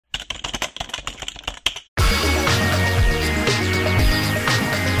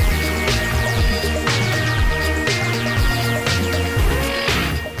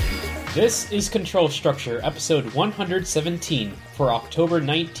This is Control Structure, episode 117 for October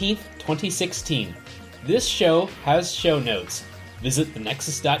 19th, 2016. This show has show notes. Visit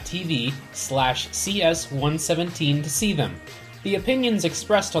thenexus.tv/CS117 to see them. The opinions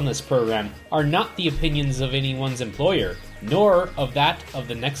expressed on this program are not the opinions of anyone's employer, nor of that of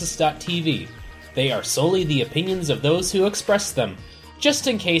the Nexus.tv. They are solely the opinions of those who express them, just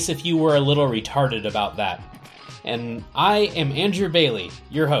in case if you were a little retarded about that. And I am Andrew Bailey,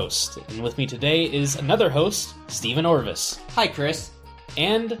 your host, and with me today is another host, Stephen Orvis. Hi, Chris.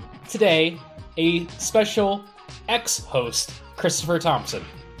 And today, a special ex-host, Christopher Thompson.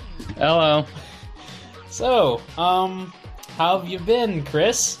 Hello. So, how have you been,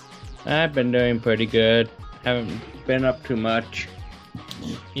 Chris? I've been doing pretty good. Haven't been up too much.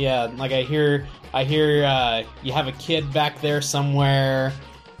 Yeah, like I hear you have a kid back there somewhere,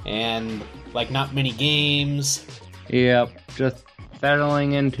 and like not many games. Yep, just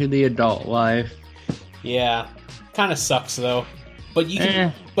settling into the adult life. Yeah, kind of sucks though. But you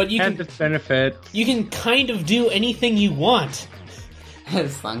can, its benefits. You can kind of do anything you want,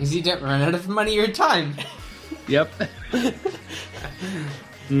 As long as you don't run out of money or time. Yep.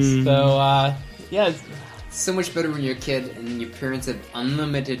 So, yeah. So much better when you're a kid and your parents have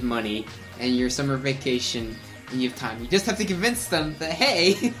unlimited money and your summer vacation and you have time. You just have to convince them that,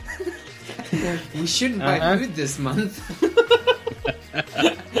 hey, we shouldn't buy food this month.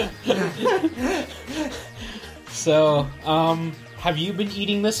 So, have you been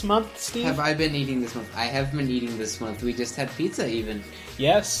eating this month, Steve? Have I been eating this month? I have been eating this month. We just had pizza even.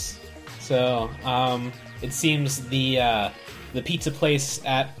 Yes. So, it seems the pizza place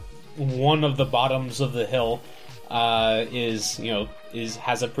at one of the bottoms of the hill has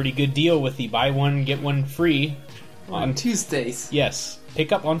a pretty good deal with the buy one get one free on Tuesdays. Yes,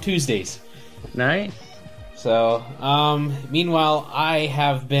 pick up on Tuesdays. Nice. So, meanwhile, I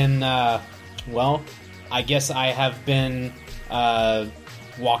have been I guess I have been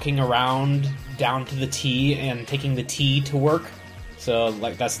walking around down to the T and taking the T to work. So,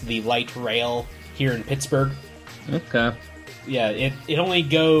 like, that's the light rail here in Pittsburgh. Okay. Yeah, it only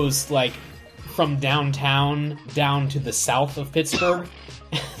goes, like, from downtown down to the south of Pittsburgh.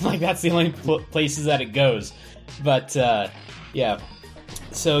 Like, that's the only places that it goes. But, yeah.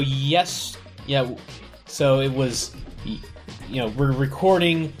 So, so it was, we're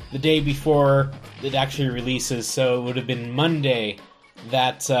recording the day before it actually releases, so it would have been Monday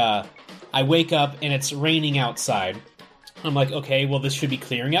that I wake up and it's raining outside. I'm like, okay, well, this should be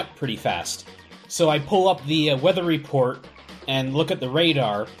clearing up pretty fast. So I pull up the weather report and look at the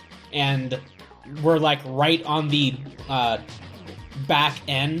radar, and we're, like, right on the back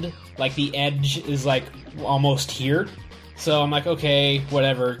end. Like, the edge is, like, almost here. So I'm like, okay,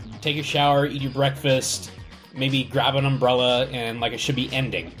 whatever. Take a shower, eat your breakfast, maybe grab an umbrella, and, like, it should be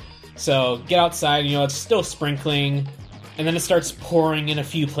ending. So get outside, it's still sprinkling, and then it starts pouring in a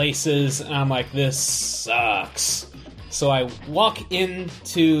few places, and I'm like, this sucks. So I walk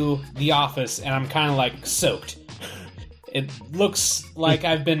into the office, and I'm kind of, like, soaked. It looks like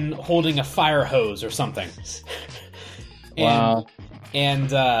I've been holding a fire hose or something. Wow. And,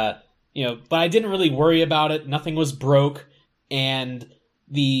 but I didn't really worry about it. Nothing was broke. And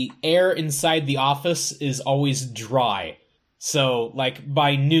the air inside the office is always dry. So, like,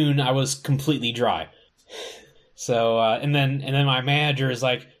 by noon, I was completely dry. So, and then my manager is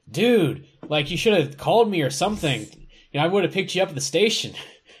like, dude, like, you should have called me or something. I would have picked you up at the station.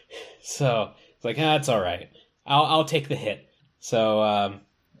 So, it's like, that's all right. I'll take the hit. So,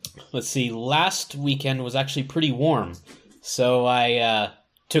 let's see. Last weekend was actually pretty warm. So I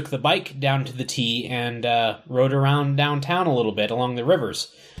took the bike down to the T and rode around downtown a little bit along the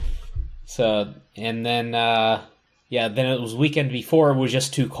rivers. So, and then, then it was weekend before, it was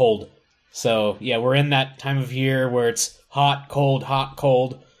just too cold. So, yeah, we're in that time of year where it's hot, cold, hot,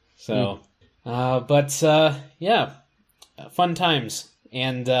 cold. So, fun times.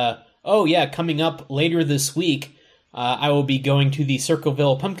 And, coming up later this week, I will be going to the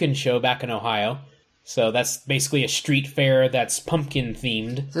Circleville Pumpkin Show back in Ohio. So that's basically a street fair that's pumpkin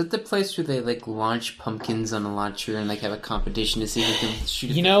themed. Is that the place where they, like, launch pumpkins on a launcher and, like, have a competition to see who can shoot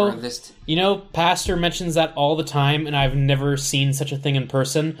it the farthest? Pastor mentions that all the time, and I've never seen such a thing in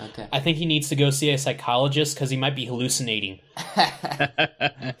person. Okay. I think he needs to go see a psychologist because he might be hallucinating.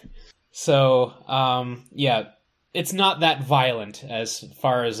 So, it's not that violent as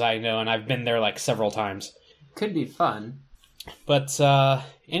far as I know, and I've been there, like, several times. Could be fun. But,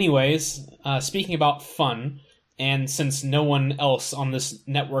 anyways, speaking about fun, and since no one else on this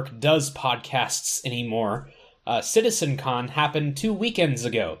network does podcasts anymore, CitizenCon happened 2 weekends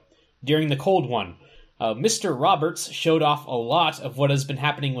ago, during the cold one. Mr. Roberts showed off a lot of what has been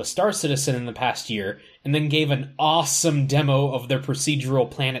happening with Star Citizen in the past year, and then gave an awesome demo of their procedural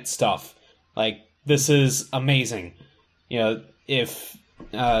planet stuff. Like, this is amazing. You know, if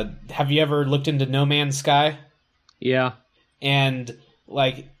have you ever looked into No Man's Sky? Yeah. And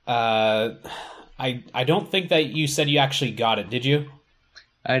like, I don't think that you said you actually got it, did you?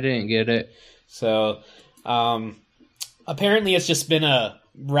 I didn't get it. So, apparently it's just been a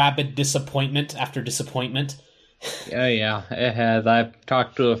rapid disappointment after disappointment. Oh yeah, it has. I've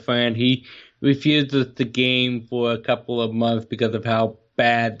talked to a friend. He refuses the game for a couple of months because of how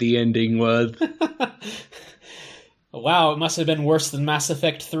bad the ending was. Wow, it must have been worse than Mass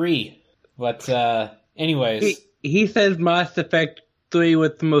Effect 3. But, anyways. He says Mass Effect 3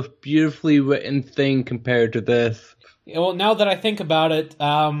 was the most beautifully written thing compared to this. Well, now that I think about it,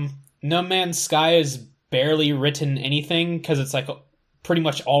 No Man's Sky has barely written anything, because it's like pretty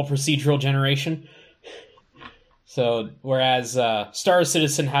much all procedural generation. So, whereas Star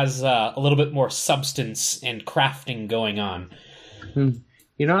Citizen has a little bit more substance and crafting going on.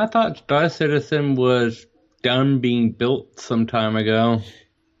 You know, I thought Star Citizen was done being built some time ago.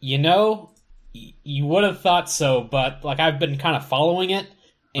 You know, you would have thought so, but like I've been kind of following it,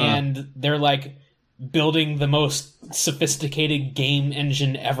 and they're like building the most sophisticated game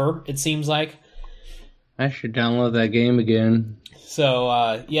engine ever, it seems like. I should download that game again.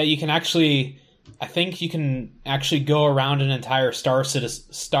 So, yeah, you can actually... I think you can actually go around an entire star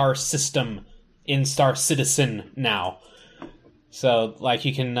system in Star Citizen now. So, like,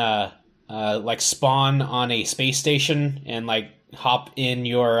 you can, like, spawn on a space station and, like, hop in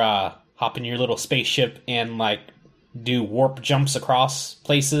your little spaceship and, like, do warp jumps across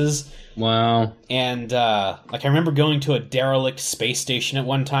places. Wow. And, like, I remember going to a derelict space station at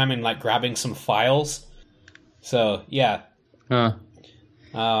one time and, like, grabbing some files. So, yeah. Huh.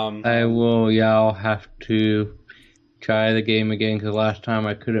 I'll have to try the game again, because last time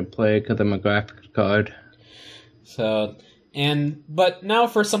I couldn't play it because of my graphics card. So, but now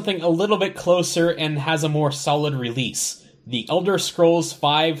for something a little bit closer and has a more solid release. The Elder Scrolls V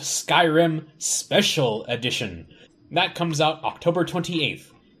Skyrim Special Edition. That comes out October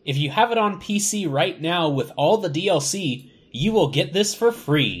 28th. If you have it on PC right now with all the DLC, you will get this for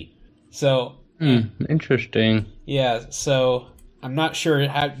free. So... interesting. Yeah, so... I'm not sure.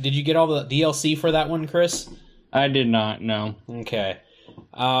 Did you get all the DLC for that one, Chris? I did not, no. Okay.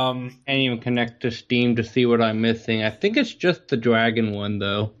 Can't even connect to Steam to see what I'm missing. I think it's just the Dragon one,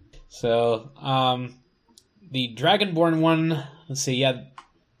 though. So, the Dragonborn one, let's see.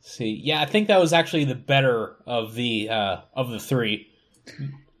 Yeah, I think that was actually the better of the three.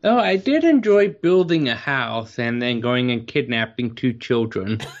 Oh, I did enjoy building a house and then going and kidnapping 2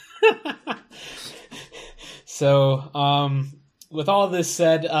 children. So, with all this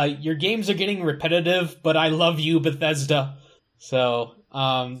said, your games are getting repetitive, but I love you, Bethesda. So,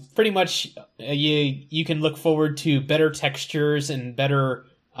 pretty much, you can look forward to better textures and better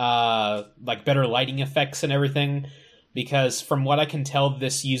lighting effects and everything, because from what I can tell,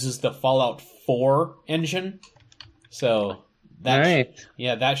 this uses the Fallout 4 engine. So,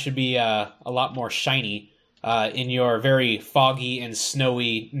 that should be a lot more shiny in your very foggy and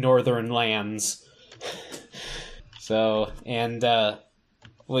snowy northern lands. So, and,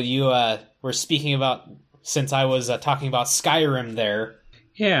 you were speaking about, since I was talking about Skyrim there.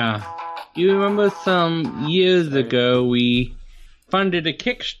 Yeah. You remember some years ago we funded a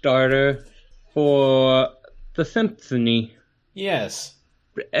Kickstarter for the Symphony? Yes.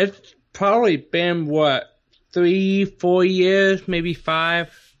 It's probably been, 3-4 years, maybe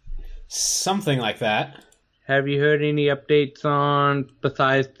 5? Something like that. Have you heard any updates on,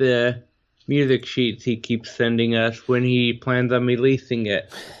 besides the music sheets he keeps sending us, when he plans on releasing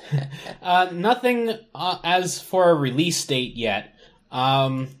it? Nothing as for a release date yet.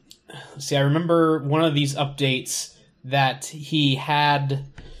 See, I remember one of these updates that he had.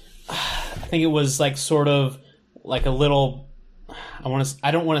 I think it was like sort of like a little.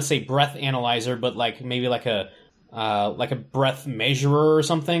 I don't want to say breath analyzer, but like maybe like a breath measurer or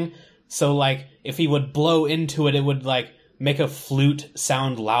something. So like if he would blow into it, it would like make a flute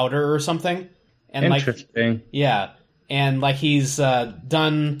sound louder or something. And interesting. Like, yeah. And like he's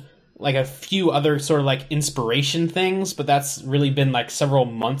done like a few other sort of like inspiration things, but that's really been like several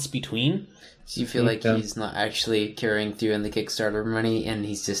months between. So you feel like he's not actually carrying through in the Kickstarter money and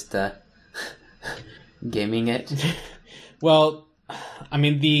he's just gaming it? Well, I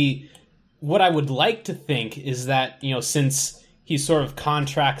mean, what I would like to think is that, since he sort of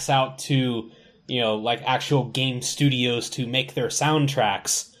contracts out to, like actual game studios to make their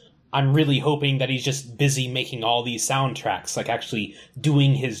soundtracks, I'm really hoping that he's just busy making all these soundtracks, like actually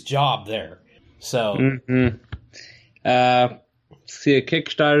doing his job there. So, see, a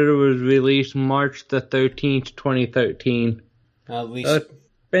Kickstarter was released March the 13th, 2013. at least... So it's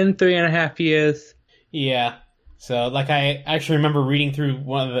been 3.5 years. Yeah. So, like, I actually remember reading through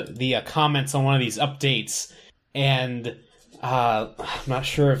one of the comments on one of these updates, and I'm not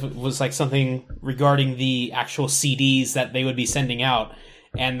sure if it was, like, something regarding the actual CDs that they would be sending out,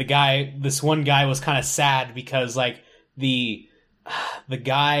 and this one guy was kind of sad because, like, the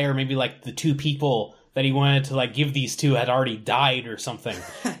guy, or maybe, like, the two people that he wanted to, like, give these to had already died or something.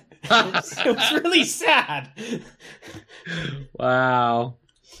 It was really sad. Wow.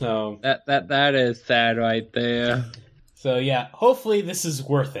 So that is sad right there. So yeah, hopefully this is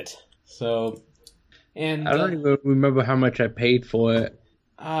worth it. So, and I don't even remember how much I paid for it.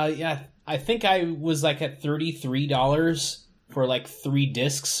 Yeah, I think I was like at $33 for like 3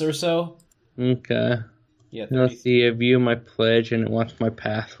 discs or so. Okay. Yeah. Let's see. I view my pledge and it wants my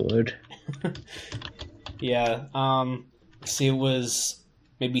password. Yeah. See, it was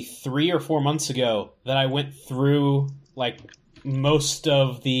maybe 3 or 4 months ago that I went through like most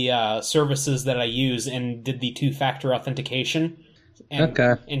of the services that I use and did the 2-factor authentication. And,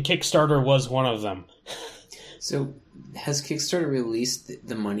 okay. And Kickstarter was one of them. So, has Kickstarter released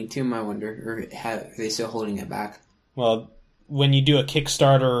the money to him, I wonder? Or are they still holding it back? Well, when you do a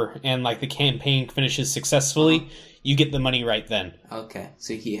Kickstarter and like the campaign finishes successfully, you get the money right then. Okay,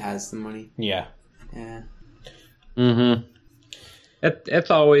 so he has the money. Yeah. Yeah. Mm-hmm.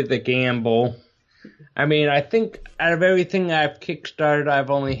 It's always a gamble. I mean, I think out of everything I've kickstarted, I've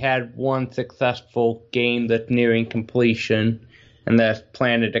only had one successful game that's nearing completion, and that's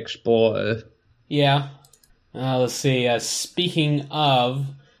Planet Explorer. Yeah. Let's see. Speaking of,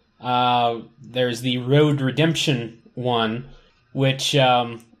 there's the Road Redemption one, which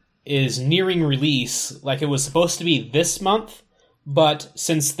is nearing release. Like, it was supposed to be this month, but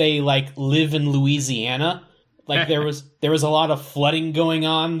since they like live in Louisiana, like there was a lot of flooding going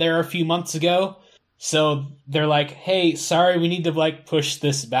on there a few months ago. So they're like, hey, sorry, we need to like push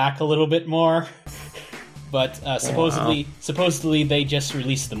this back a little bit more. But supposedly they just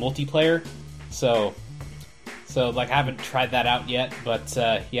released the multiplayer. So like I haven't tried that out yet, but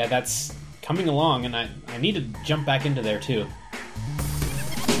yeah, that's coming along, and I need to jump back into there too.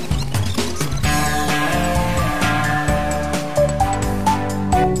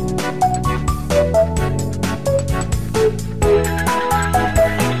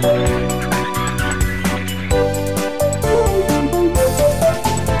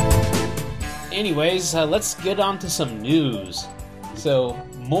 Anyways, let's get on to some news. So,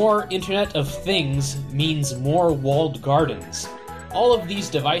 more Internet of Things means more walled gardens. All of these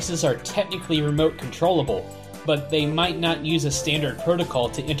devices are technically remote controllable, but they might not use a standard protocol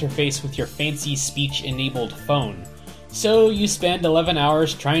to interface with your fancy speech-enabled phone. So you spend 11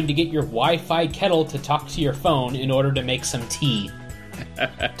 hours trying to get your Wi-Fi kettle to talk to your phone in order to make some tea.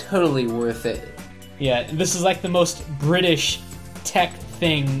 Totally worth it. Yeah, this is like the most British tech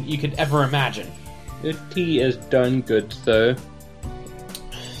thing you could ever imagine. The tea is done good, sir.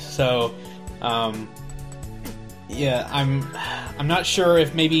 So, yeah, I'm not sure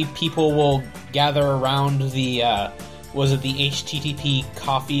if maybe people will gather around the, was it the HTTP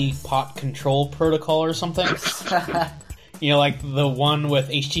coffee pot control protocol or something? You know, like the one with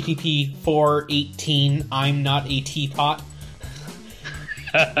HTTP 418, I'm not a teapot.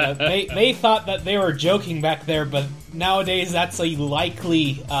 They thought that they were joking back there, but nowadays that's a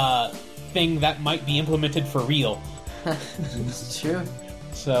likely thing that might be implemented for real. It's true.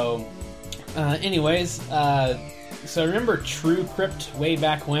 So, anyways, so remember TrueCrypt way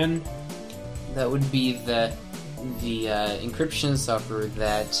back when? That would be the encryption software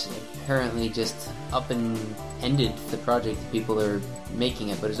that apparently just up and ended the project. People are making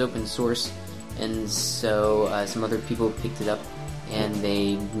it, but it's open source, and so some other people picked it up and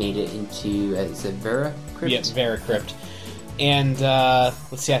they made it into, is it VeraCrypt? Yeah, VeraCrypt. And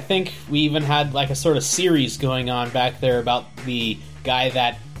let's see, I think we even had like a sort of series going on back there about the guy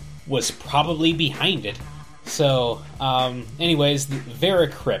that was probably behind it. So, anyways,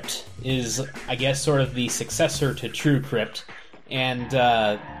 VeraCrypt is, I guess, sort of the successor to TrueCrypt. And,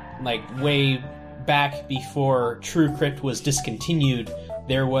 like, way back before TrueCrypt was discontinued,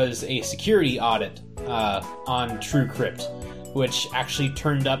 there was a security audit on TrueCrypt, which actually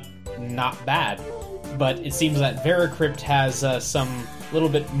turned up not bad. But it seems that VeraCrypt has some little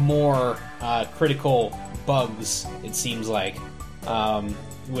bit more critical bugs, it seems like.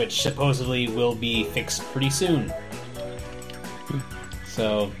 Which supposedly will be fixed pretty soon.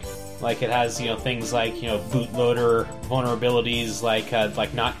 So, like, it has, you know, things like, you know, bootloader vulnerabilities,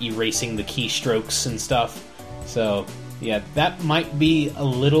 like not erasing the keystrokes and stuff. So, yeah, that might be a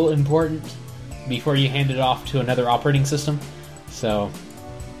little important. before you hand it off to another operating system. So,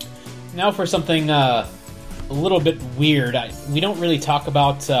 now for something a little bit weird. We don't really talk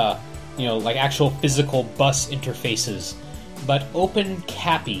about, like actual physical bus interfaces, but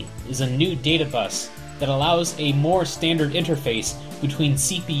OpenCAPI is a new data bus that allows a more standard interface between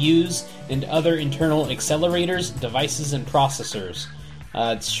CPUs and other internal accelerators, devices, and processors.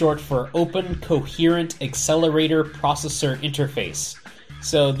 It's short for Open Coherent Accelerator Processor Interface.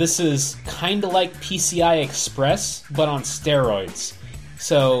 So this is kind of like PCI Express, but on steroids.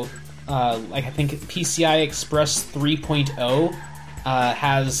 So, I think PCI Express 3.0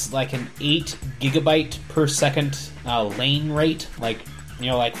 has like an 8 gigabyte per second lane rate, like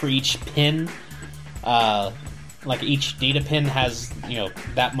for each pin. Like each data pin has,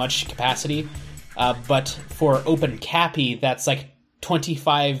 that much capacity. But for OpenCAPI, that's like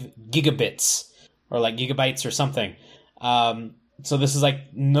 25 gigabits, or like gigabytes or something. So this is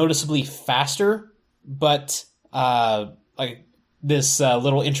like noticeably faster, but like this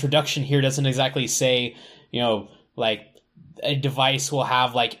little introduction here doesn't exactly say, like a device will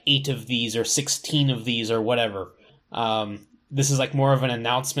have like 8 of these or 16 of these or whatever. This is like more of an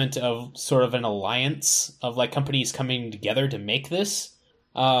announcement of sort of an alliance of like companies coming together to make this.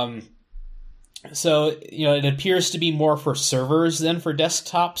 So, it appears to be more for servers than for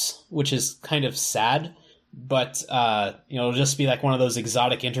desktops, which is kind of sad. But, it'll just be like one of those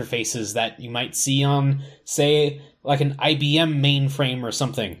exotic interfaces that you might see on, say, like an IBM mainframe or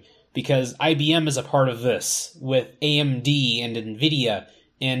something. Because IBM is a part of this, with AMD and NVIDIA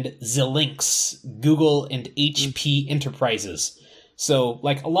and Xilinx, Google, and HP Enterprises. So,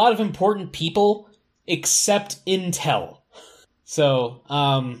 like, a lot of important people, except Intel. So,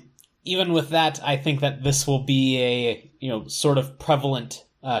 even with that, I think that this will be a, sort of prevalent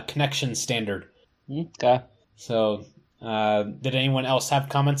connection standard. Okay. So, did anyone else have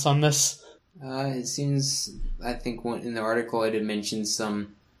comments on this? It seems, I think in the article I did mention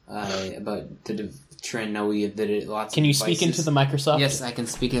some about the trend. Now we have lots Can of you devices. speak into the Microsoft? Yes, I can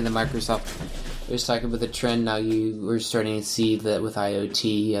speak into the Microsoft. We was talking about the trend. Now we're starting to see that with IoT,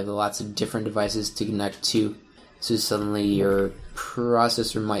 you have lots of different devices to connect to. So suddenly your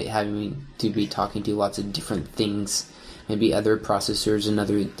processor might having to be talking to lots of different things, maybe other processors and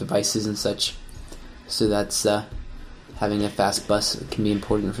other devices and such. So that's having a fast bus can be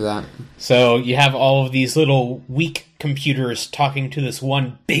important for that. So you have all of these little weak computers talking to this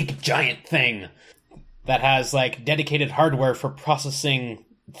one big giant thing that has like dedicated hardware for processing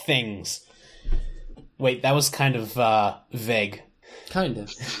things. Wait, that was kind of vague. Kind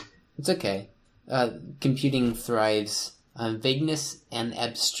of. It's okay. Computing thrives on vagueness and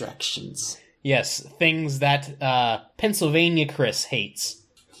abstractions. Yes, things that Pennsylvania Chris hates.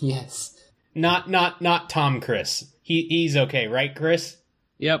 Yes. Not Tom Chris. He's okay, right, Chris?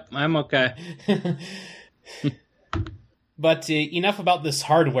 Yep, I'm okay. But enough about this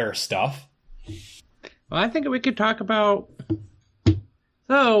hardware stuff. Well, I think we could talk about...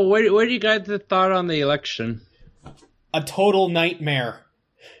 So, what do you guys thought on the election? A total nightmare.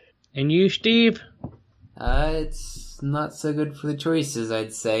 And you, Steve? It's not so good for the choices,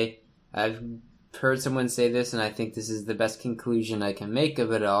 I'd say. I've heard someone say this, and I think this is the best conclusion I can make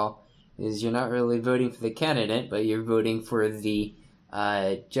of it all, is you're not really voting for the candidate, but you're voting for the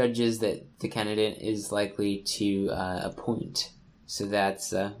judges that the candidate is likely to appoint. So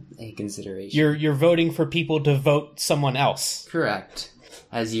that's a consideration. You're voting for people to vote someone else. Correct.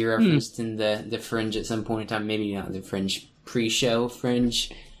 As you referenced in the Fringe at some point in time, maybe not the Fringe pre-show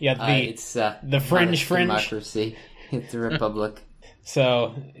Fringe. Yeah, it's the Fringe Fringe. Democracy. It's a republic.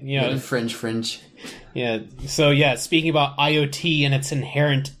 So, the Fringe. Yeah. So, yeah, speaking about IoT and its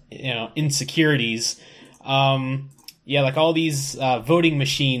inherent, insecurities, like all these voting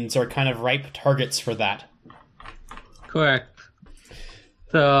machines are kind of ripe targets for that. Correct.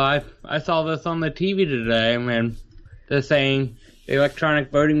 So I saw this on the TV today, and they're saying the electronic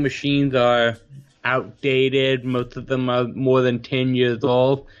voting machines are outdated. Most of them are more than 10 years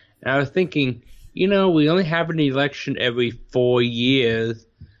old. And I was thinking, we only have an election every 4 years.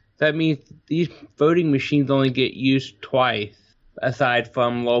 That means these voting machines only get used twice, aside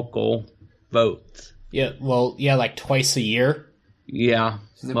from local votes. Yeah, well, like twice a year. Yeah.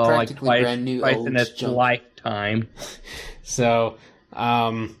 So well, like twice in its lifetime. So,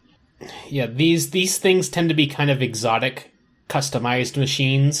 these things tend to be kind of exotic, customized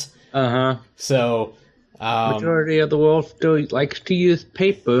machines. Uh-huh. So, majority of the world still likes to use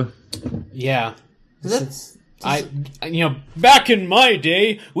paper. Yeah. Back in my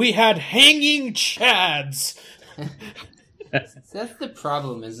day, we had hanging chads. That's the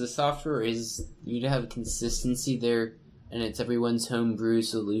problem, is the software is, you'd have consistency there, and it's everyone's homebrew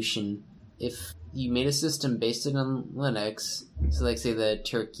solution, if you made a system based on Linux, so like say the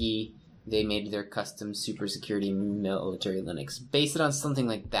Turkey, they made their custom super security military Linux, base it on something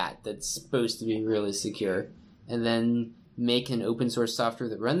like that that's supposed to be really secure, and then make an open source software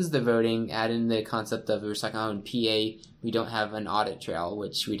that runs the voting, add in the concept of, we were talking about in PA, we don't have an audit trail,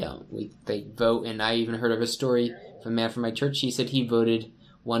 which we don't. They vote, and I even heard of a story from a man from my church. He said he voted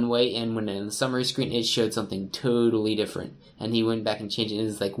one way, and when in the summary screen it showed something totally different, and he went back and changed it,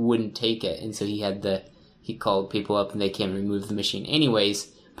 and it wouldn't take it, and so he called people up and they came and removed the machine.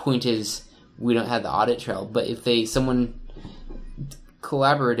 Anyways, point is, we don't have the audit trail, but if someone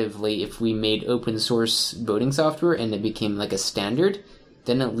collaboratively, if we made open source voting software and it became like a standard,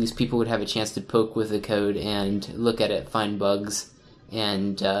 then at least people would have a chance to poke with the code and look at it, find bugs,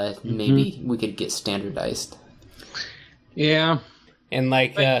 and maybe we could get standardized. Yeah. And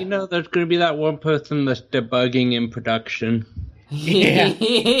like, but, there's going to be that one person that's debugging in production.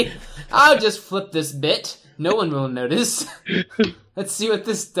 Yeah. I'll just flip this bit. No one will notice. Let's see what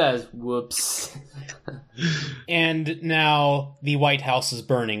this does. Whoops. And now the White House is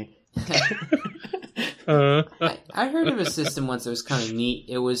burning. I heard of a system once that was kind of neat.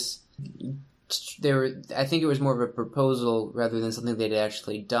 I think it was more of a proposal rather than something they'd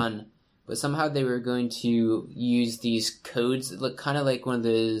actually done. But somehow they were going to use these codes that look kind of like one of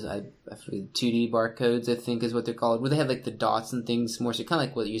those, 2D barcodes, I think is what they're called, where they have like the dots and things more, so kind of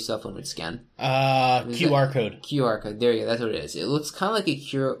like what your cell phone would scan. QR code. QR code, there you go, that's what it is. It looks kind of like a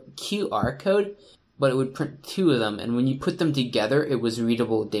QR code, but it would print two of them, and when you put them together, it was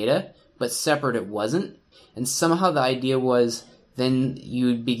readable data, but separate it wasn't. And somehow the idea was then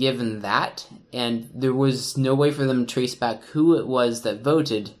you'd be given that, and there was no way for them to trace back who it was that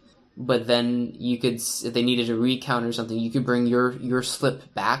voted. But then you could, if they needed a recount or something, you could bring your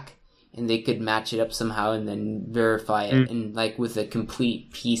slip back, and they could match it up somehow, and then verify it. And like with a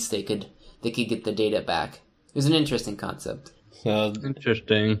complete piece, they could get the data back. It was an interesting concept. So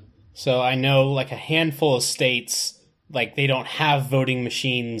interesting. So I know like a handful of states, like they don't have voting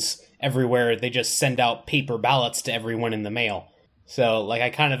machines everywhere. They just send out paper ballots to everyone in the mail. So like I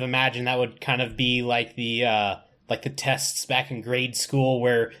kind of imagine that would kind of be like the tests back in grade school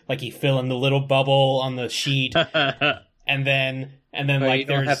where like you fill in the little bubble on the sheet and then but like you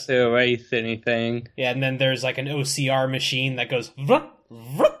don't have to erase anything. Yeah, and then there's like an OCR machine that goes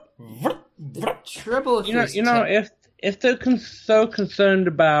trouble if they're so concerned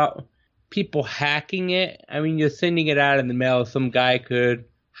about people hacking it, I mean, you're sending it out in the mail, some guy could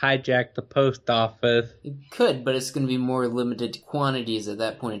hijack the post office. It could, but it's going to be more limited quantities at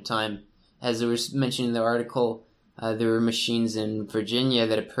that point in time. As it was mentioned in the article, there were machines in Virginia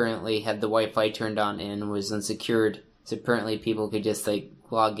that apparently had the Wi-Fi turned on and was unsecured. So apparently people could just like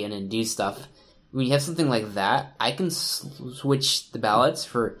log in and do stuff. When you have something like that, I can switch the ballots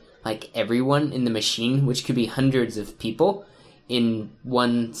for like everyone in the machine, which could be hundreds of people, in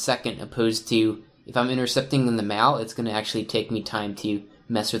 1 second, opposed to if I'm intercepting in the mail, it's going to actually take me time to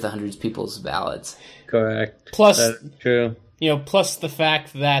mess with hundreds of people's ballots. Correct. Plus, that's true. Plus the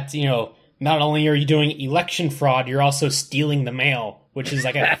fact that, not only are you doing election fraud, you're also stealing the mail, which is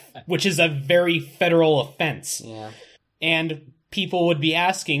like which is a very federal offense. Yeah. And people would be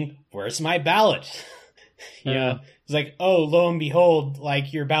asking, "Where's my ballot?" It's like, "Oh, lo and behold,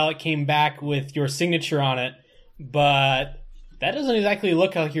 like your ballot came back with your signature on it, but that doesn't exactly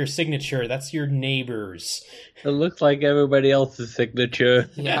look like your signature. That's your neighbor's." It looks like everybody else's signature.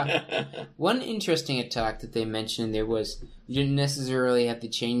 Yeah. One interesting attack that they mentioned there was you didn't necessarily have to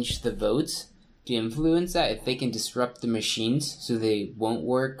change the votes to influence that. If they can disrupt the machines so they won't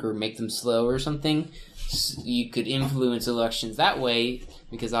work or make them slow or something, you could influence elections that way,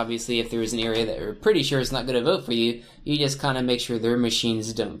 because obviously if there is an area that you're pretty sure is not going to vote for you, you just kind of make sure their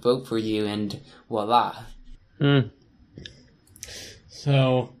machines don't vote for you, and voila.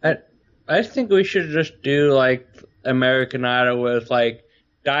 So I think we should just do like American Idol with like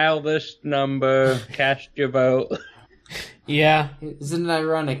dial this number, cast your vote. Yeah. Isn't it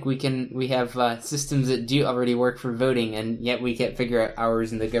ironic? We have systems that do already work for voting, and yet we can't figure out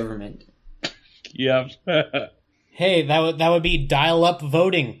ours in the government. Yep. Hey, that would be dial-up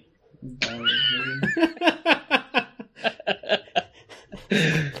voting.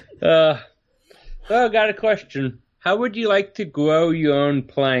 So I got a question. How would you like to grow your own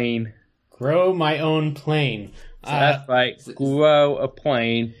plane? Grow my own plane. So that's right, grow a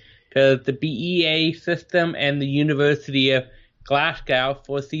plane. Because the BEA system and the University of Glasgow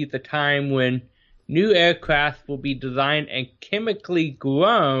foresees a time when new aircraft will be designed and chemically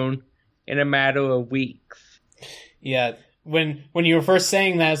grown in a matter of weeks. Yeah, when you were first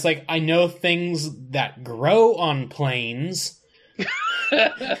saying that, it's like, I know things that grow on planes.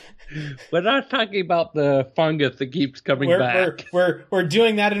 We're not talking about the fungus that keeps coming back. We're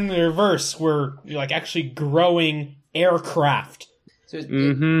doing that in the reverse. We're like actually growing aircraft. So it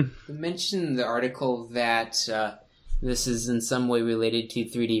mentioned in the article that this is in some way related to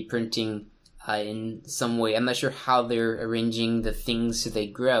 3D printing in some way. I'm not sure how they're arranging the things so they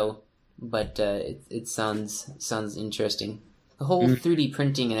grow, but it sounds interesting. The whole 3D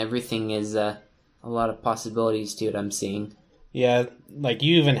printing and everything is a lot of possibilities to it, I'm seeing. Yeah, like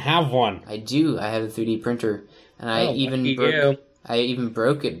you even have one. I do. I have a 3D printer, and I even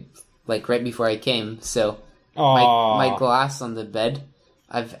broke it like right before I came. So my glass on the bed,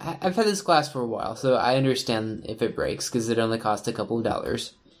 I've had this glass for a while, so I understand if it breaks because it only cost a couple of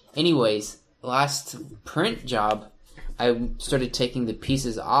dollars. Anyways, last print job, I started taking the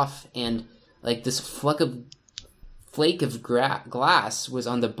pieces off, and like this flake of glass was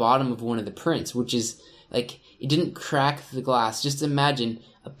on the bottom of one of the prints, which is like, it didn't crack the glass. Just imagine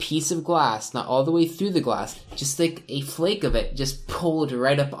a piece of glass, not all the way through the glass, just like a flake of it just pulled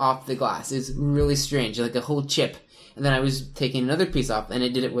right up off the glass. It's really strange, like a whole chip. And then I was taking another piece off, and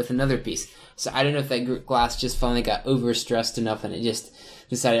it did it with another piece. So I don't know if that glass just finally got overstressed enough, and it just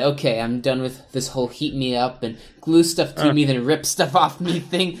decided, okay, I'm done with this whole heat me up and glue stuff to me, then rip stuff off me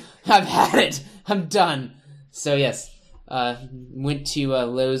thing. I've had it. I'm done. So yes. Went to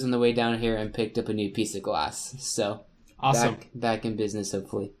Lowe's on the way down here and picked up a new piece of glass. So, awesome. Back in business,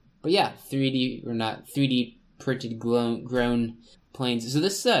 hopefully. But yeah, 3D printed grown planes. So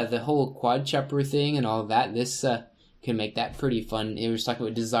this, the whole quad chopper thing and all of that, this can make that pretty fun. It was talking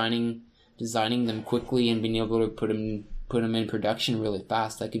about designing them quickly and being able to put them in production really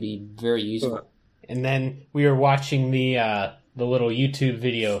fast. That could be very useful. And then we were watching the little YouTube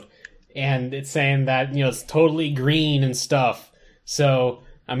video, and it's saying that, it's totally green and stuff. So,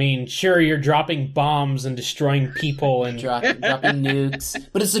 I mean, sure, you're dropping bombs and destroying people and dropping nukes,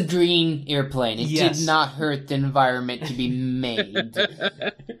 but it's a green airplane. It did not hurt the environment to be made.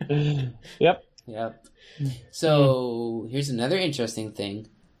 Yep. So, here's another interesting thing.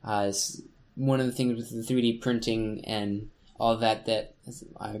 One of the things with the 3D printing and all that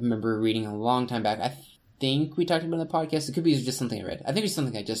I remember reading a long time back. I think we talked about in the podcast. It could be just something I read. I think it's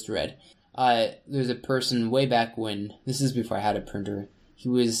something I just read. There's a person way back when, this is before I had a printer,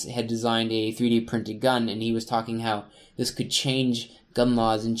 had designed a 3D printed gun, and he was talking how this could change gun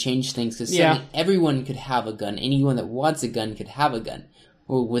laws and change things, because suddenly everyone could have a gun. Anyone that wants a gun could have a gun.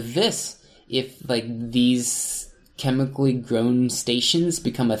 Well, with this, if like these chemically grown stations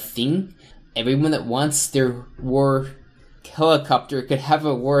become a thing, everyone that wants their war helicopter could have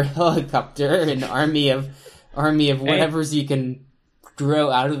a war helicopter, an army of whatever's you can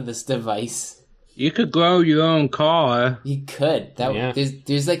grow out of this device. You could grow your own car. You could.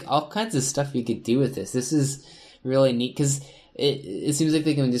 There's like all kinds of stuff you could do with this. This is really neat because it seems like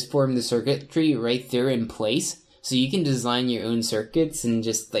they can just form the circuitry right there in place, so you can design your own circuits and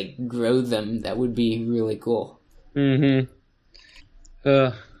just like grow them. That would be really cool.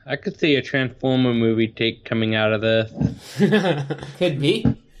 I could see a Transformer movie coming out of this. Could be.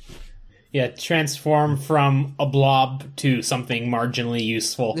 Yeah, transform from a blob to something marginally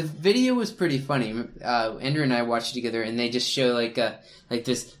useful. The video was pretty funny. Andrew and I watched it together, and they just show like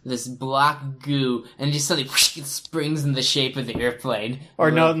this black goo, and just suddenly whoosh, it springs in the shape of the airplane.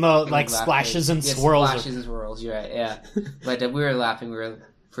 Or like splashes and swirls. Splashes and swirls. You're right. Yeah, but we were laughing. We were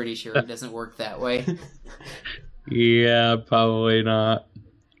pretty sure it doesn't work that way. Yeah, probably not.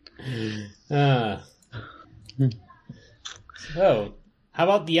 So, how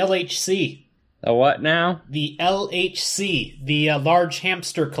about the LHC? The what now? The LHC, the Large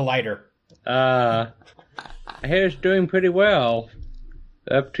Hamster Collider. I hear it's doing pretty well.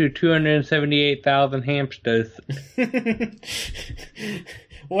 Up to 278,000 hamsters.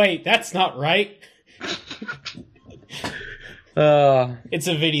 Wait, that's not right. It's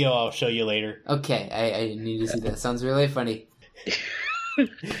a video I'll show you later. Okay, I need to see that. Sounds really funny.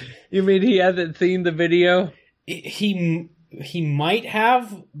 You mean he hasn't seen the video? He might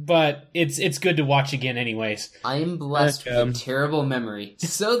have, but it's good to watch again anyways. I am blessed with a terrible memory,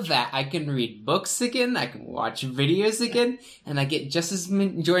 so that I can read books again, I can watch videos again, and I get just as much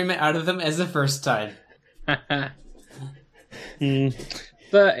enjoyment out of them as the first time. But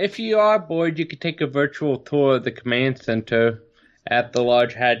if you are bored, you could take a virtual tour of the command center at the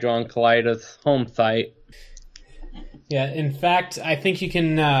Large Hadron Collider's home site. Yeah, in fact, I think you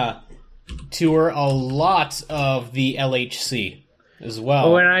can tour a lot of the LHC as well.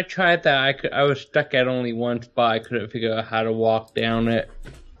 Oh, when I tried that, I was stuck at only one spot. I couldn't figure out how to walk down it.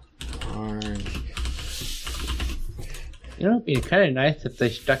 Orange. It'd be kind of nice if they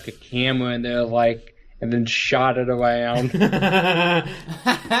stuck a camera in there, like and then shot it around.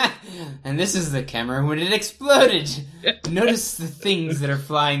 And this is the camera when it exploded. Notice the things that are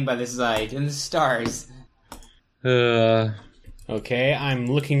flying by the side and the stars. Okay, I'm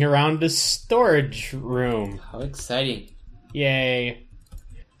looking around the storage room. How exciting. Yay.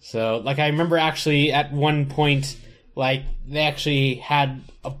 So, like, I remember actually at one point, like, they actually had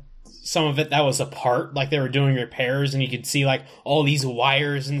some of it that was apart, like they were doing repairs, and you could see, like, all these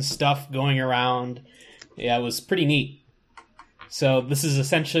wires and stuff going around. Yeah, it was pretty neat. So, this is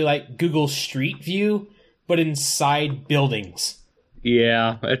essentially like Google Street View, but inside buildings.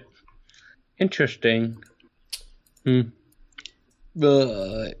 Yeah, interesting.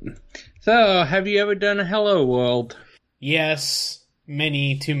 But, so, have you ever done a Hello World? Yes,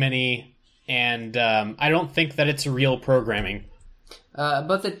 too many, and I don't think that it's real programming.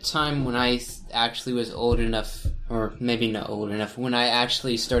 About the time when I actually was old enough, or maybe not old enough, when I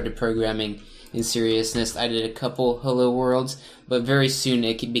actually started programming in seriousness, I did a couple Hello Worlds, but very soon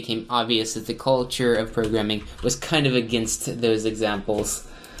it became obvious that the culture of programming was kind of against those examples.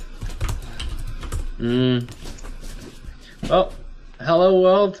 Well, Hello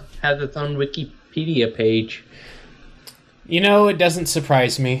World has its own Wikipedia page. You know, it doesn't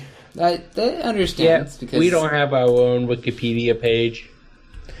surprise me. I understand. Yeah, we don't have our own Wikipedia page.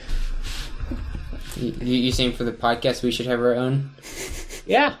 You saying for the podcast we should have our own?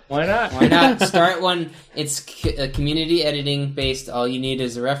 Yeah, why not? Why not? Start one. It's community editing based. All you need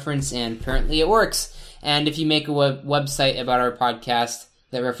is a reference, and apparently it works. And if you make a website about our podcast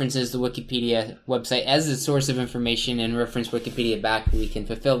that references the Wikipedia website as a source of information and reference Wikipedia back, we can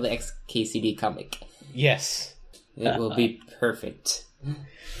fulfill the XKCD comic. Yes. It will be perfect.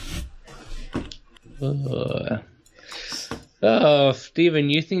 Oh, Steven,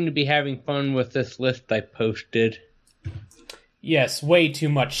 you seem to be having fun with this list I posted. Yes, way too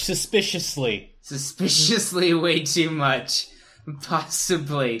much. Suspiciously. Suspiciously way too much.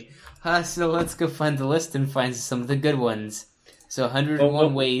 Possibly. So let's go find the list and find some of the good ones. So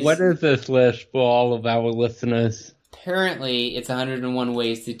 101 ways... What is this list for all of our listeners? Apparently, it's 101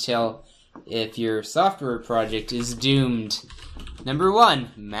 ways to tell if your software project is doomed. Number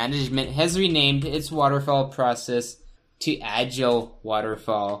 1, management has renamed its waterfall process to Agile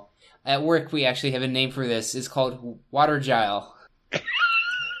Waterfall. At work, we actually have a name for this. It's called Watergile.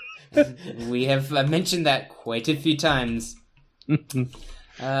 We have mentioned that quite a few times.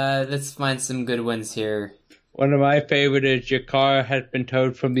 Let's find some good ones here. One of my favorite is your car has been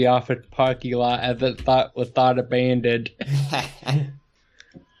towed from the office parking lot as it was thought abandoned.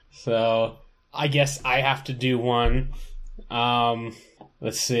 So, I guess I have to do one.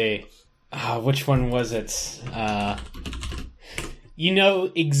 Let's see. Which one was it? You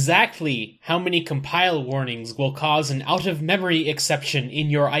know exactly how many compile warnings will cause an out-of-memory exception in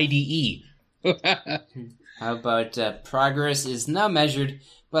your IDE. How about progress is now measured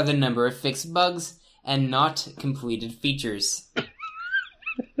by the number of fixed bugs and not completed features.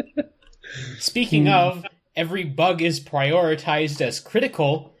 Speaking of, every bug is prioritized as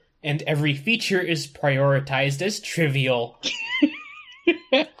critical, and every feature is prioritized as trivial.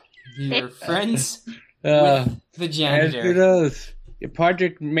 You're friends with the janitor. As it is. Your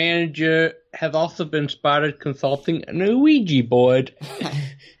project manager has also been spotted consulting a Ouija board.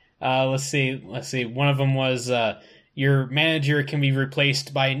 Let's see. One of them was, your manager can be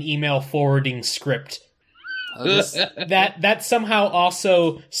replaced by an email forwarding script. That somehow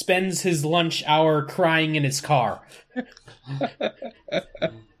also spends his lunch hour crying in his car.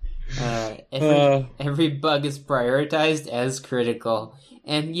 Every bug is prioritized as critical.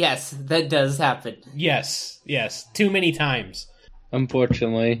 And yes, that does happen. Yes. Too many times.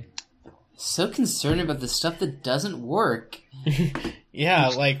 Unfortunately. So concerned about the stuff that doesn't work. Yeah,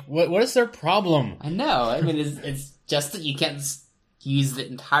 like, what is their problem? I know. I mean, it's just that you can't use the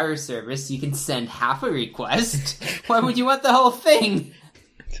entire service. You can send half a request. Why would you want the whole thing?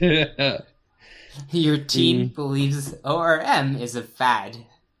 Your team believes ORM is a fad.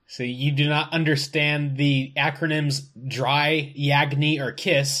 So you do not understand the acronyms DRY, YAGNI, or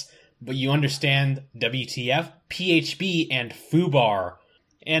KISS, but you understand WTF, PHP, and FUBAR.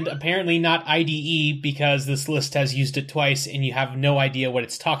 And apparently not IDE, because this list has used it twice and you have no idea what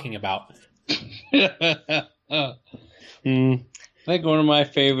it's talking about. I think one of my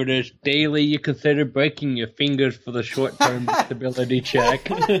favorites is daily you consider breaking your fingers for the short-term disability check.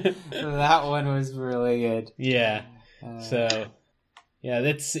 That one was really good. Yeah. Yeah,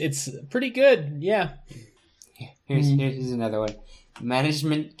 it's pretty good. Yeah. Here's another one.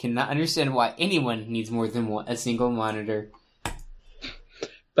 Management cannot understand why anyone needs more than a single monitor.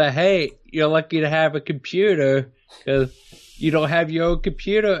 But hey, you're lucky to have a computer, because you don't have your own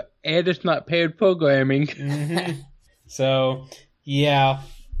computer, and it's not paid programming. Mm-hmm. So, yeah.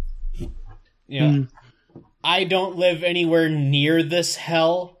 I don't live anywhere near this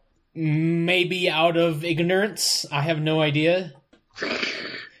hell. Maybe out of ignorance. I have no idea.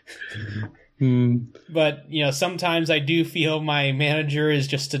 But, sometimes I do feel my manager is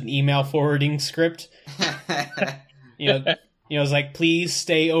just an email forwarding script. It's like, please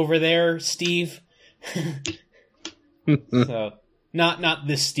stay over there, Steve. So, not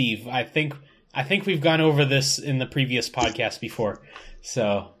this Steve. I think we've gone over this in the previous podcast before.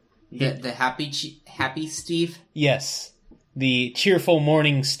 So, the happy Steve? Yes. The cheerful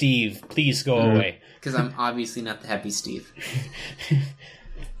morning Steve, please go away. Because I'm obviously not the happy Steve.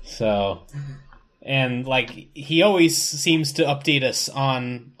 So, and he always seems to update us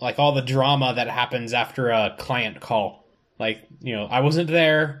on all the drama that happens after a client call. I wasn't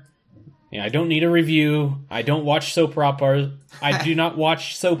there. I don't need a review. I don't watch soap operas. I do not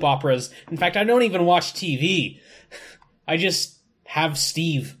watch soap operas. In fact, I don't even watch TV. I just have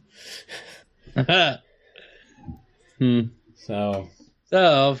Steve. So,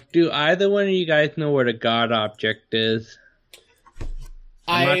 do either one of you guys know what a god object is?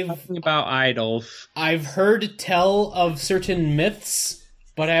 I'm not talking about idols. I've heard tell of certain myths,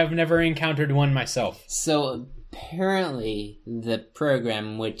 but I have never encountered one myself. So, apparently, the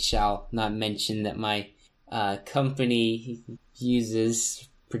program, which I'll not mention that my company produces...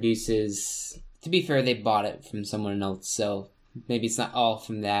 To be fair, they bought it from someone else, so maybe it's not all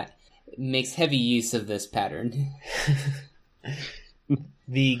from that. It makes heavy use of this pattern.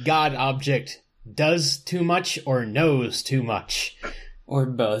 The god object does too much or knows too much. Or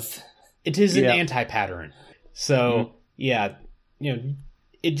both. It is an anti-pattern. So,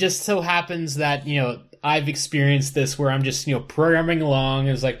 it just so happens that, I've experienced this where I'm just, programming along. And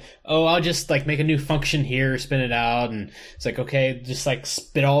it's like, I'll just, make a new function here, spin it out. And it's like, okay, just,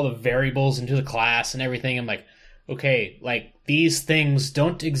 spit all the variables into the class and everything. I'm like, okay, these things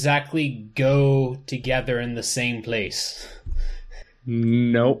don't exactly go together in the same place.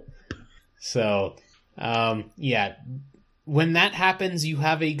 Nope. So, when that happens, you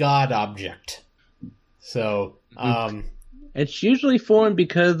have a god object. So, it's usually formed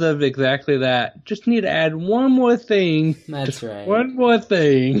because of exactly that. Just need to add one more thing. That's right. One more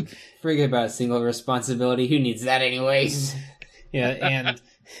thing. Forget about single responsibility. Who needs that anyways? Yeah,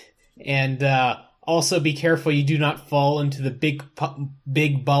 and also be careful you do not fall into the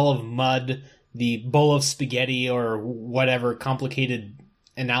big ball of mud, the bowl of spaghetti, or whatever complicated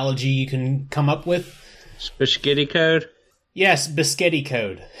analogy you can come up with. Spaghetti code? Yes, biscotti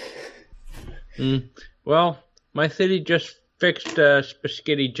code. Well, my city just fixed a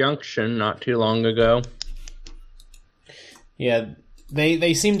spaghetti junction not too long ago. Yeah,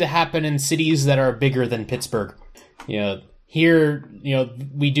 they seem to happen in cities that are bigger than Pittsburgh. Here,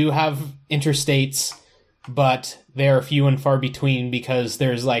 we do have interstates, but they're few and far between because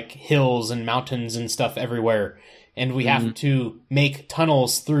there's hills and mountains and stuff everywhere. And we have to make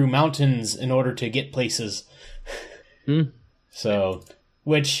tunnels through mountains in order to get places. So,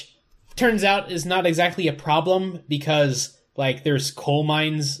 which turns out is not exactly a problem because, there's coal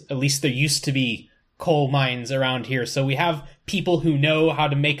mines. At least there used to be coal mines around here. So we have people who know how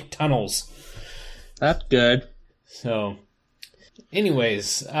to make tunnels. That's good. So,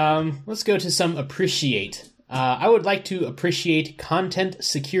 anyways, let's go to some appreciate. I would like to appreciate content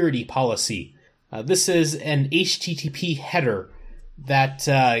security policy. This is an HTTP header that,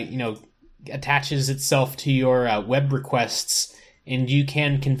 attaches itself to your web requests, and you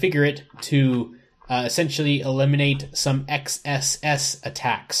can configure it to essentially eliminate some XSS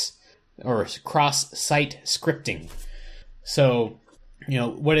attacks, or cross-site scripting. So,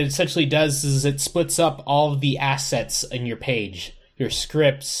 what it essentially does is it splits up all of the assets in your page. Your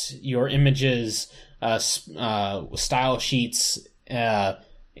scripts, your images, style sheets,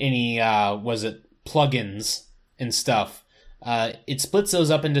 any plugins and stuff. It splits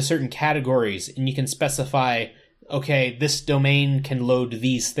those up into certain categories, and you can specify, okay, this domain can load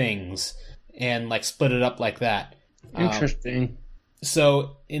these things, and split it up like that. Interesting.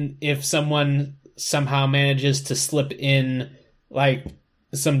 So if someone somehow manages to slip in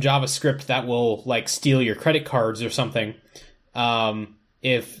some JavaScript that will steal your credit cards or something,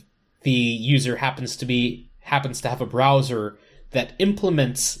 if the user happens to have a browser that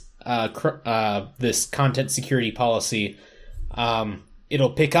implements this content security policy,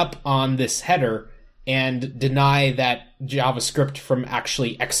 it'll pick up on this header and deny that JavaScript from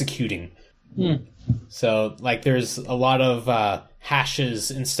actually executing. So, there's a lot of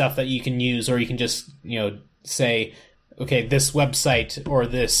hashes and stuff that you can use, or you can just, say, okay, this website or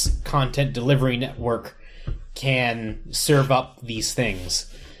this content delivery network can serve up these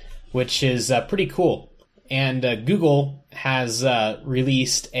things. which is pretty cool. And Google has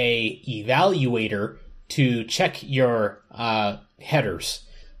released a evaluator to check your headers.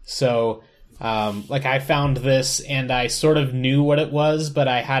 So, I found this and I sort of knew what it was, but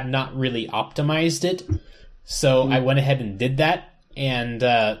I had not really optimized it. So I went ahead and did that, and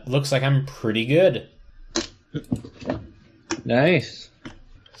looks like I'm pretty good. Nice.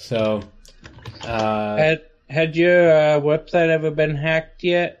 So, had your website ever been hacked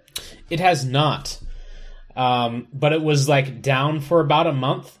yet? It has not. But it was down for about a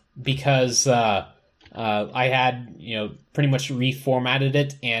month because I had, pretty much reformatted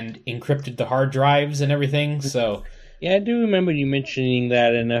it and encrypted the hard drives and everything. So yeah, I do remember you mentioning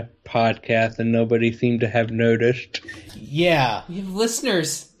that in a podcast, and nobody seemed to have noticed. Yeah, We have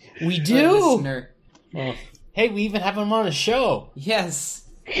listeners. we do. Listener. Oh. Hey, we even have them on a show. Yes.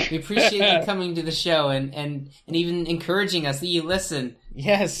 We appreciate you coming to the show and even encouraging us that you listen.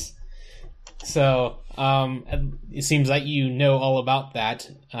 Yes. So, it seems like you know all about that.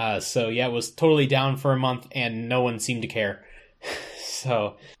 So yeah, it was totally down for a month and no one seemed to care.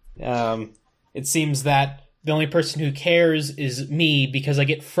 So, it seems that the only person who cares is me because I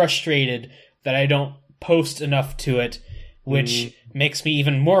get frustrated that I don't post enough to it, which makes me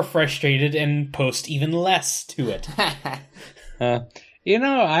even more frustrated and post even less to it.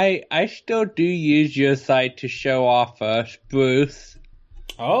 I still do use your site to show off Spruce.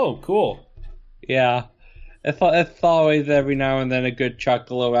 Oh, cool. Yeah. It's always every now and then a good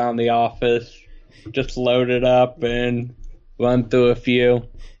chuckle around the office. Just load it up and run through a few.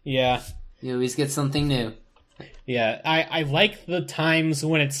 Yeah. You always get something new. Yeah, I like the times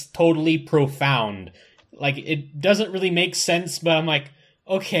when it's totally profound. It doesn't really make sense, but I'm like,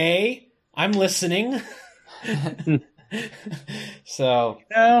 okay, I'm listening. So...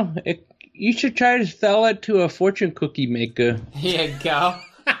 you should try to sell it to a fortune cookie maker. Here you go.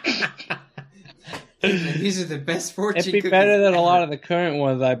 These are the best fortune cookies. It'd be better than a lot of the current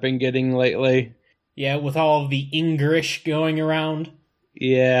ones I've been getting lately. Yeah, with all of the English going around.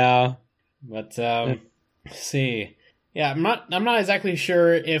 Yeah. But, let's see. Yeah, I'm not exactly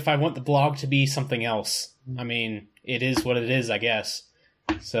sure if I want the blog to be something else. I mean, it is what it is, I guess.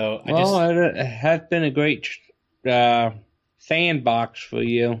 So, it has been a great sandbox for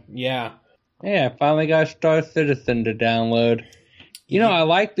you. Yeah. Yeah, I finally got Star Citizen to download. I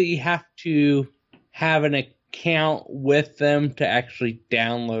like that you have to have an account with them to actually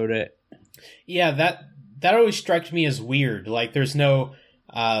download it. Yeah, that always strikes me as weird. There's no...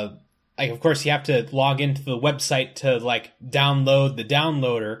 of course, you have to log into the website to, download the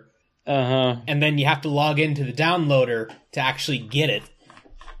downloader. Uh-huh. And then you have to log into the downloader to actually get it.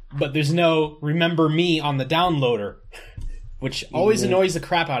 But there's no remember me on the downloader, which always annoys the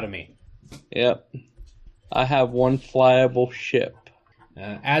crap out of me. Yep. I have one flyable ship.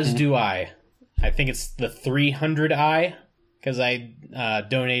 As do I. I think it's the 300i, because I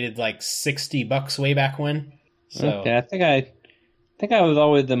donated $60 way back when. So, okay, I think I was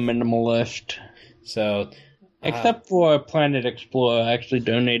always the minimalist. So, except for Planet Explorer, I actually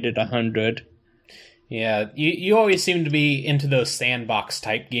donated 100. Yeah, you always seem to be into those sandbox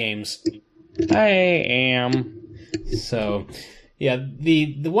type games. I am. So, yeah,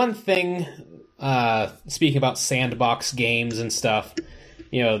 the one thing, speaking about sandbox games and stuff,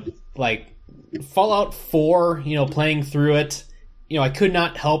 Fallout 4, playing through it, I could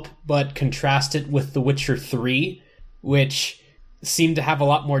not help but contrast it with The Witcher 3, which seemed to have a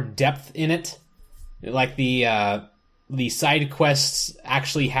lot more depth in it. The side quests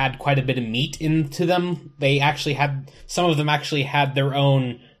actually had quite a bit of meat into them. Some of them actually had their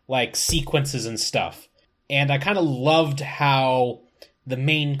own, sequences and stuff. And I kind of loved how the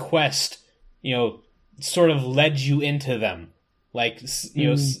main quest, sort of led you into them.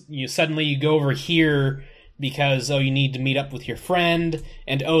 You suddenly you go over here because, you need to meet up with your friend,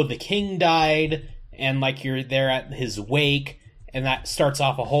 and the king died, and you're there at his wake, and that starts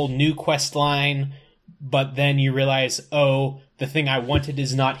off a whole new quest line. But then you realize, the thing I wanted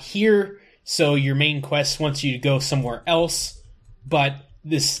is not here, so your main quest wants you to go somewhere else. But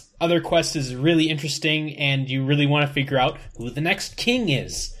this other quest is really interesting, and you really want to figure out who the next king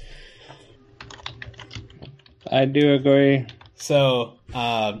is. I do agree. So,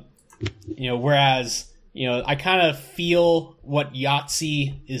 whereas, I kind of feel what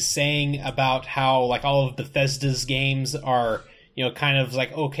Yahtzee is saying about how, all of Bethesda's games are, kind of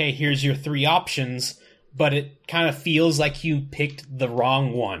okay, here's your 3 options, but it kind of feels like you picked the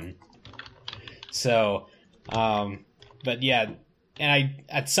wrong one. So, but yeah, and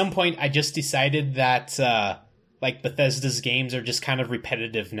at some point I just decided that, Bethesda's games are just kind of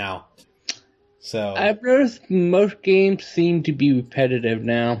repetitive now. So I've noticed most games seem to be repetitive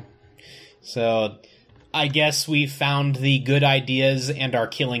now. So I guess we found the good ideas and are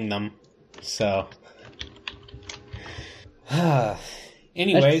killing them. So,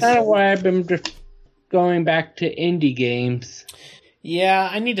 anyways, that's kind of why I've been just going back to indie games. Yeah,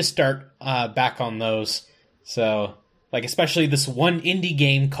 I need to start back on those. So, like, especially this one indie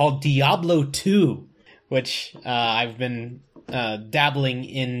game called Diablo 2, which I've been dabbling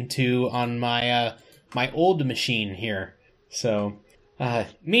into on my my old machine here. So,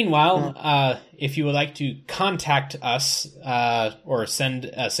 meanwhile, if you would like to contact us or send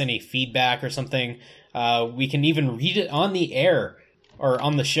us any feedback or something, we can even read it on the air or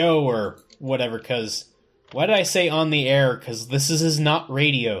on the show or whatever, because why did I say on the air? Because this is not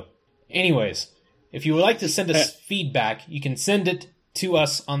radio. Anyways, if you would like to send us feedback, you can send it to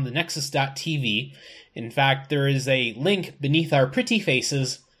us on the Nexus.tv. In fact, there is a link beneath our pretty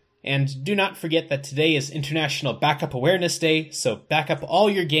faces. And do not forget that today is International Backup Awareness Day, so back up all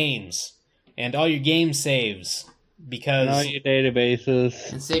your games and all your game saves, because... And all your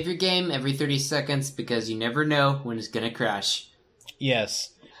databases. And save your game every 30 seconds, because you never know when it's gonna crash. Yes.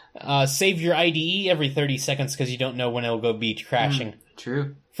 Save your IDE every 30 seconds, because you don't know when it'll go be crashing.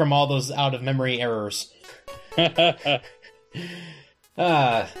 True. From all those out-of-memory errors. As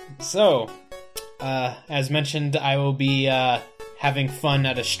mentioned, I will be having fun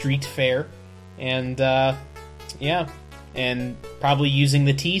at a street fair, and and probably using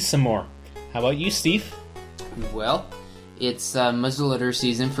the tea some more. How about you, Steve? Well, it's muzzleloader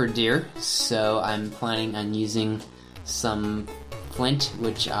season for deer, so I'm planning on using some flint,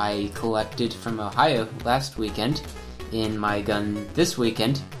 which I collected from Ohio last weekend, in my gun this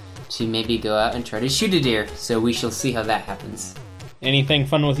weekend, to maybe go out and try to shoot a deer, so we shall see how that happens. Anything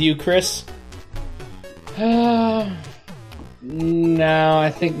fun with you, Chris? No,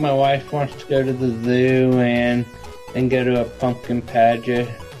 I think my wife wants to go to the zoo and go to a pumpkin patch.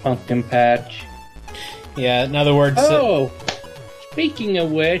 Yeah, in other words... Oh! Speaking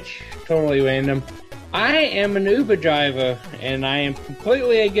of which, totally random, I am an Uber driver, and I am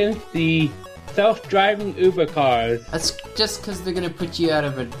completely against the self-driving Uber cars. That's just because they're going to put you out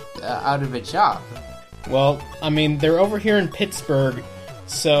of a job. Well, I mean, they're over here in Pittsburgh,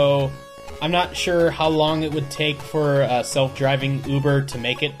 so... I'm not sure how long it would take for a self-driving Uber to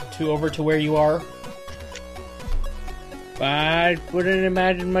make it over to where you are. I wouldn't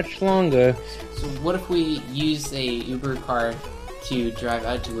imagine much longer. So what if we use a Uber car to drive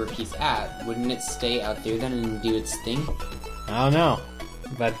out to where he's at? Wouldn't it stay out there then and do its thing? I don't know.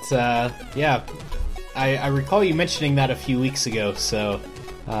 But, yeah. I recall you mentioning that a few weeks ago, so,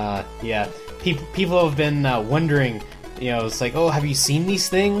 yeah. People have been wondering, it's like, oh, have you seen these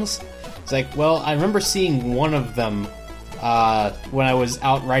things? It's like, well, I remember seeing one of them when I was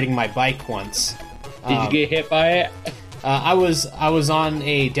out riding my bike once. Did you get hit by it? I was on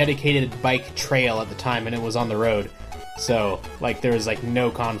a dedicated bike trail at the time, and it was on the road, so there was no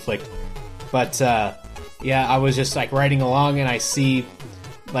conflict. But yeah, I was just riding along, and I see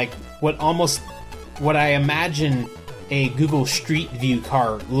what I imagine a Google Street View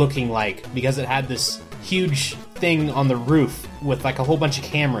car looking like, because it had this huge thing on the roof with a whole bunch of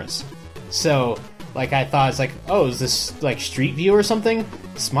cameras. So, I thought, it's oh, is this, Street View or something?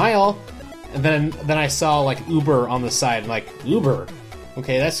 Smile! And then I saw, Uber on the side. I'm Uber?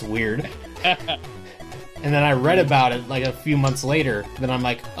 Okay, that's weird. And then I read about it, a few months later. Then I'm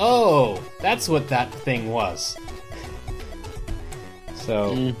oh, that's what that thing was.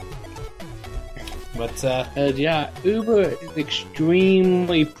 So... But, yeah, Uber is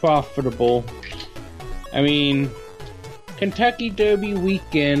extremely profitable. I mean... Kentucky Derby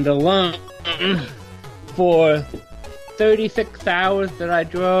weekend alone, for 36 hours that I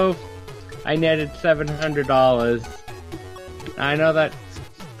drove, I netted $700. I know that...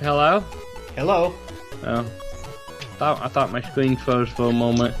 Hello? Hello? Oh. I thought my screen froze for a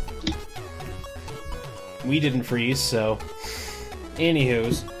moment. We didn't freeze, so...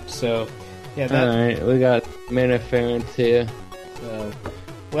 Anywho's, so... Yeah, that... Alright, we got interference here. So...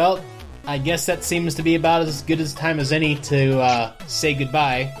 Well... I guess that seems to be about as good a time as any to say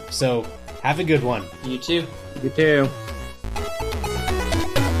goodbye, so have a good one. You too. You too.